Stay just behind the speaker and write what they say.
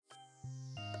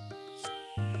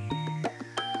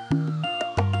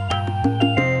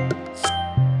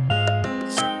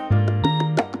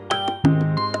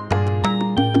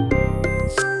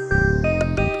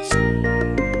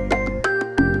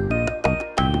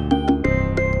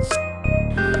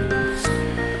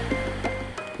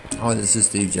Hi, this is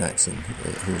Steve Jackson.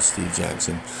 Here's Steve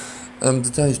Jackson.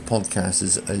 Today's podcast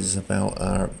is about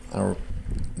our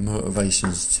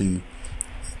motivations to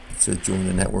join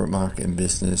a network marketing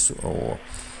business, or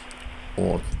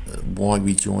why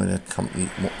we join a company,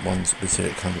 one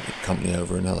specific company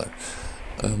over another.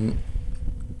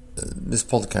 This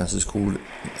podcast is called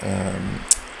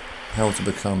How to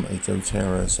Become a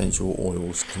doTERRA Essential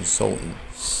Oils Consultant.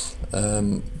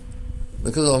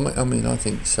 Because I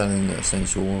think selling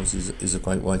essential oils is a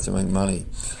great way to make money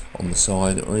on the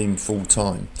side, or even full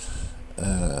time,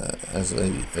 as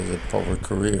a proper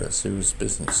career, a serious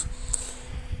business.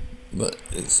 But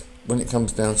when it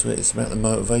comes down to it, it's about the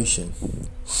motivation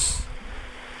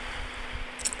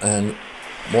and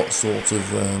what sort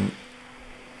of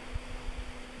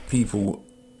people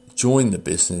join the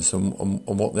business, and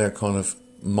what their kind of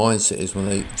mindset is when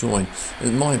they join.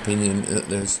 In my opinion,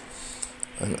 there's,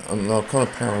 I'll kind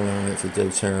of parallel it to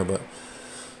doTERRA, but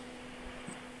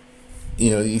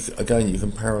you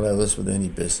can parallel this with any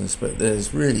business, but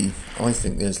there's really, I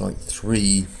think there's like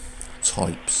three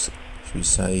types, should we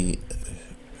say,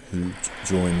 who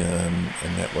join a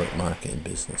network marketing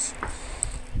business.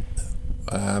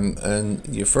 And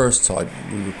your first type,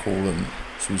 we would call them,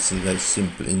 should we say, they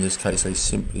simply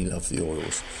love the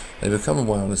oils. They become a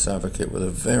wellness advocate with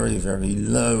a very, very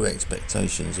low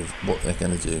expectations of what they're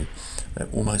going to do.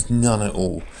 Almost none at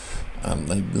all.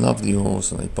 They love the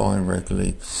oils and they buy them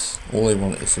regularly. All they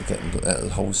want is to get them at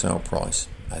the wholesale price,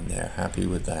 and they're happy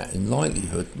with that. In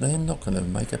likelihood, they're not going to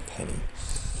make a penny.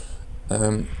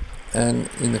 And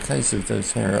in the case of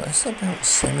doTERRA, that's about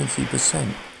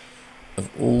 70% of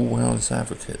all wellness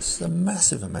advocates. It's a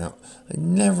massive amount. They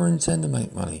never intend to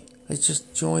make money. They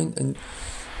just join and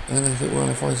they think, well,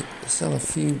 if I sell a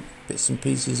few bits and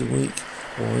pieces a week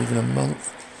or even a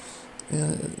month,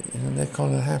 they're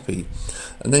kind of happy.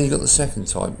 And then you've got the second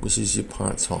type, which is your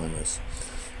part-timers.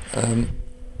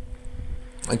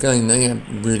 Again, they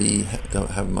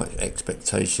don't have much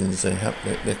expectations. They're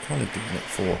kind of doing it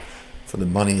for the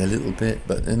money a little bit,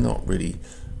 but they're not really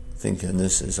thinking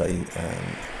this is a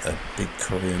big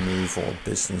career move or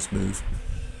business move.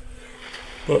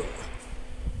 But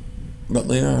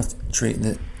they are treating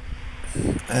it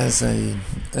as a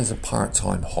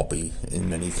part-time hobby in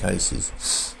many cases,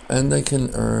 and they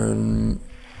can earn.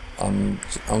 I'm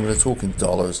going to talk in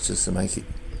dollars just to make it,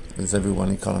 as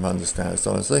everyone kind of understands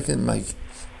dollars. They can make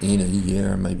in a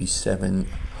year maybe $700,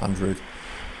 maybe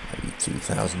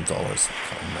 $2,000.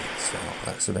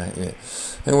 That's about it.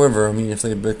 However, if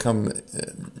they become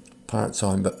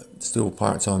part-time, but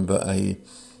a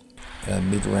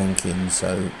mid-ranking,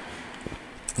 so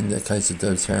in the case of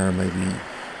doTERRA, maybe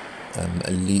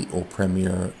elite or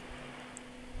premier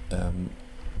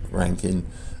ranking,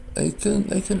 they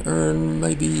can earn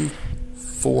maybe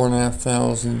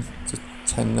 $4,500 to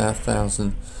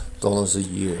 $10,500 a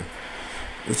year,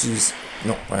 which is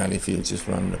not bad if you're just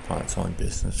running a part-time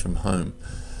business from home.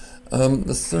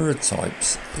 The third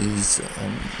types is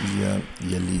your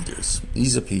leaders.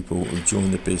 These are people who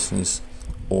join the business,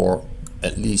 or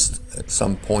at least at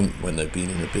some point when they've been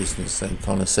in the business, they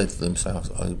kind of said to themselves,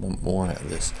 I want more out of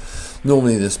this.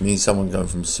 Normally this means someone going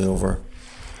from silver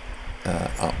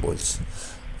upwards.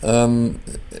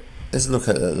 Let's look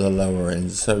at the lower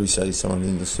end. So we say someone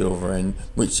in the silver end,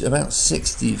 which about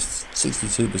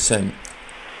 62%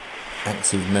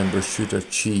 active members should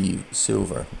achieve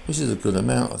silver, which is a good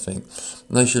amount, I think.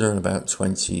 And they should earn about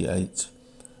 $28,000,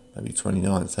 maybe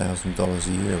 $29,000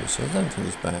 a year, which I don't think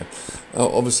is bad.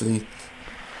 Obviously,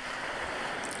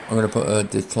 I'm going to put a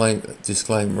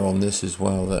disclaimer on this as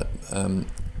well, that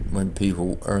when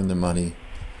people earn the money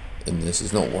in this,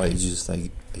 it's not wages,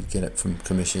 they get it from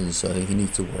commissions, so you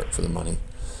need to work for the money.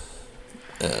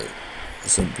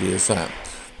 Simply as that.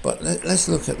 But let's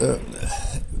look at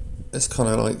let's kind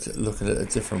of like look at it a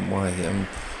different way.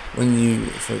 When you,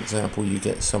 for example, you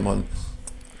get someone,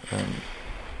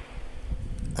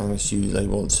 unless they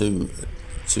want to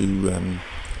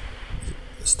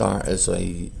start as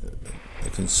a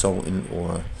consultant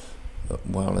or a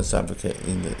wellness advocate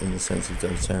in the sense of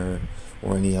doTERRA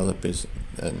or any other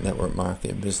network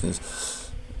marketing business.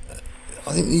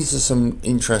 I think these are some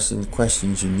interesting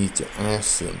questions you need to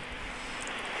ask them.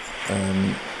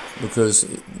 Because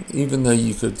even though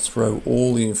you could throw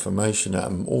all the information at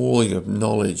them, all your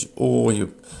knowledge, all your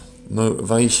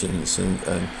motivations and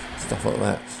stuff like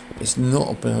that, it's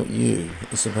not about you.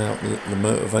 It's about the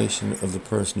motivation of the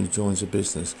person who joins a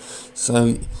business.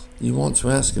 So you want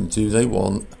to ask them, do they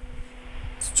want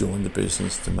to join the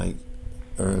business to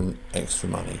earn extra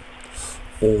money?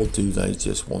 Or do they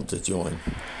just want to join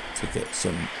to get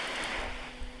some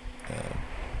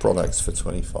products for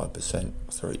 25%,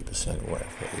 30%, or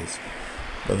whatever it is,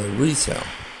 but they retail.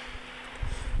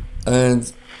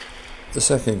 And the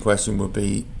second question would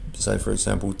be, say for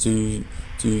example, do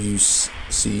you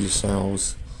see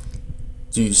yourselves,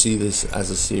 do you see this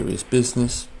as a serious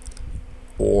business,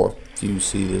 or do you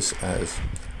see this as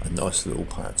a nice little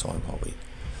part-time hobby?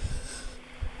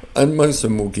 And most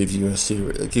of them will give you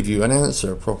an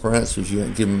answer, a proper answer, if you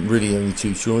give them really only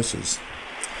two choices.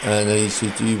 And they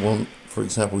say, do you want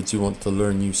to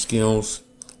learn new skills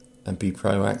and be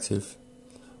proactive,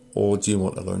 or do you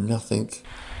want to learn nothing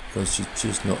because you're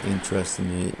just not interested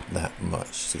in it that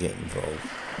much to get involved?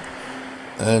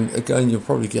 And again, you'll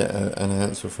probably get an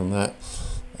answer from that.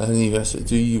 And you ask,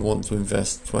 do you want to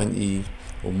invest 20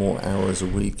 or more hours a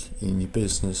week in your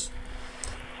business,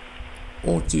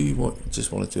 or do you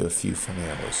just want to do a few fun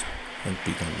hours and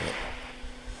be done with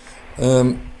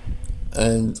it?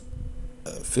 And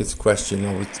fifth question,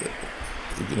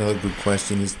 another good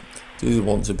question is, do they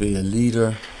want to be a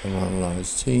leader and run a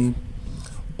large team,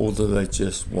 or do they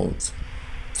just want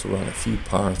to run a few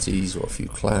parties or a few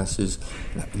classes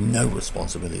and have no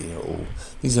responsibility at all?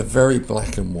 These are very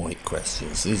black and white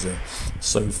questions. These are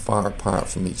so far apart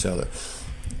from each other.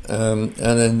 And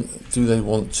then, do they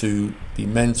want to be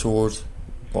mentored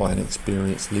by an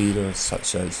experienced leader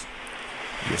such as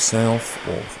yourself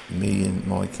or me in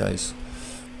my case,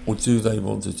 or do they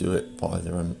want to do it by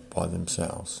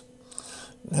themselves?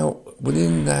 Now,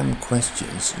 within them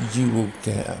questions, you will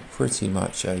get pretty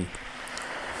much a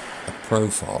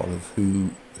profile of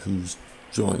who's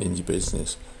joining your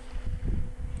business.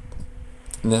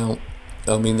 Now,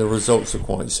 I mean, the results are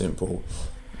quite simple.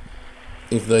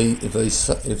 If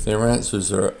their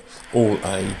answers are all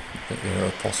A, that they're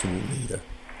a possible leader.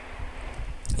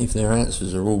 If their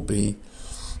answers are all B,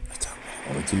 I don't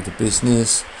really want to do the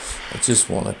business, I just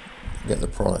want to get the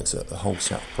products at the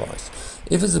wholesale price.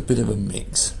 If it's a bit of a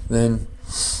mix, then,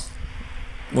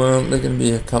 well, they're going to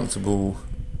be a comfortable,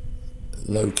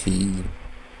 low-key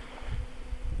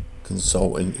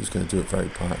consultant who's going to do it very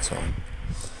part-time.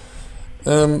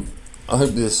 I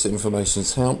hope this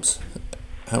information's helped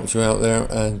you out there,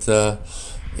 and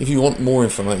if you want more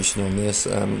information on this,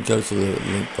 go to the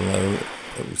link below.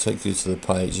 It will take you to the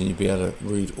page and you'll be able to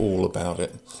read all about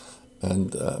it,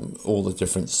 and all the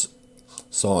different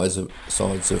sides of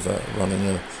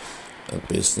running a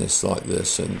business like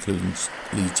this, including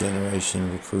lead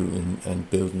generation, recruiting, and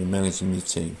building and managing your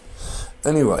team.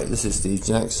 Anyway, this is Steve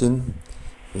Jackson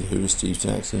with Who is Steve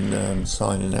Jackson,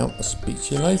 signing out. I'll speak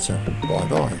to you later. Bye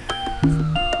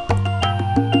bye.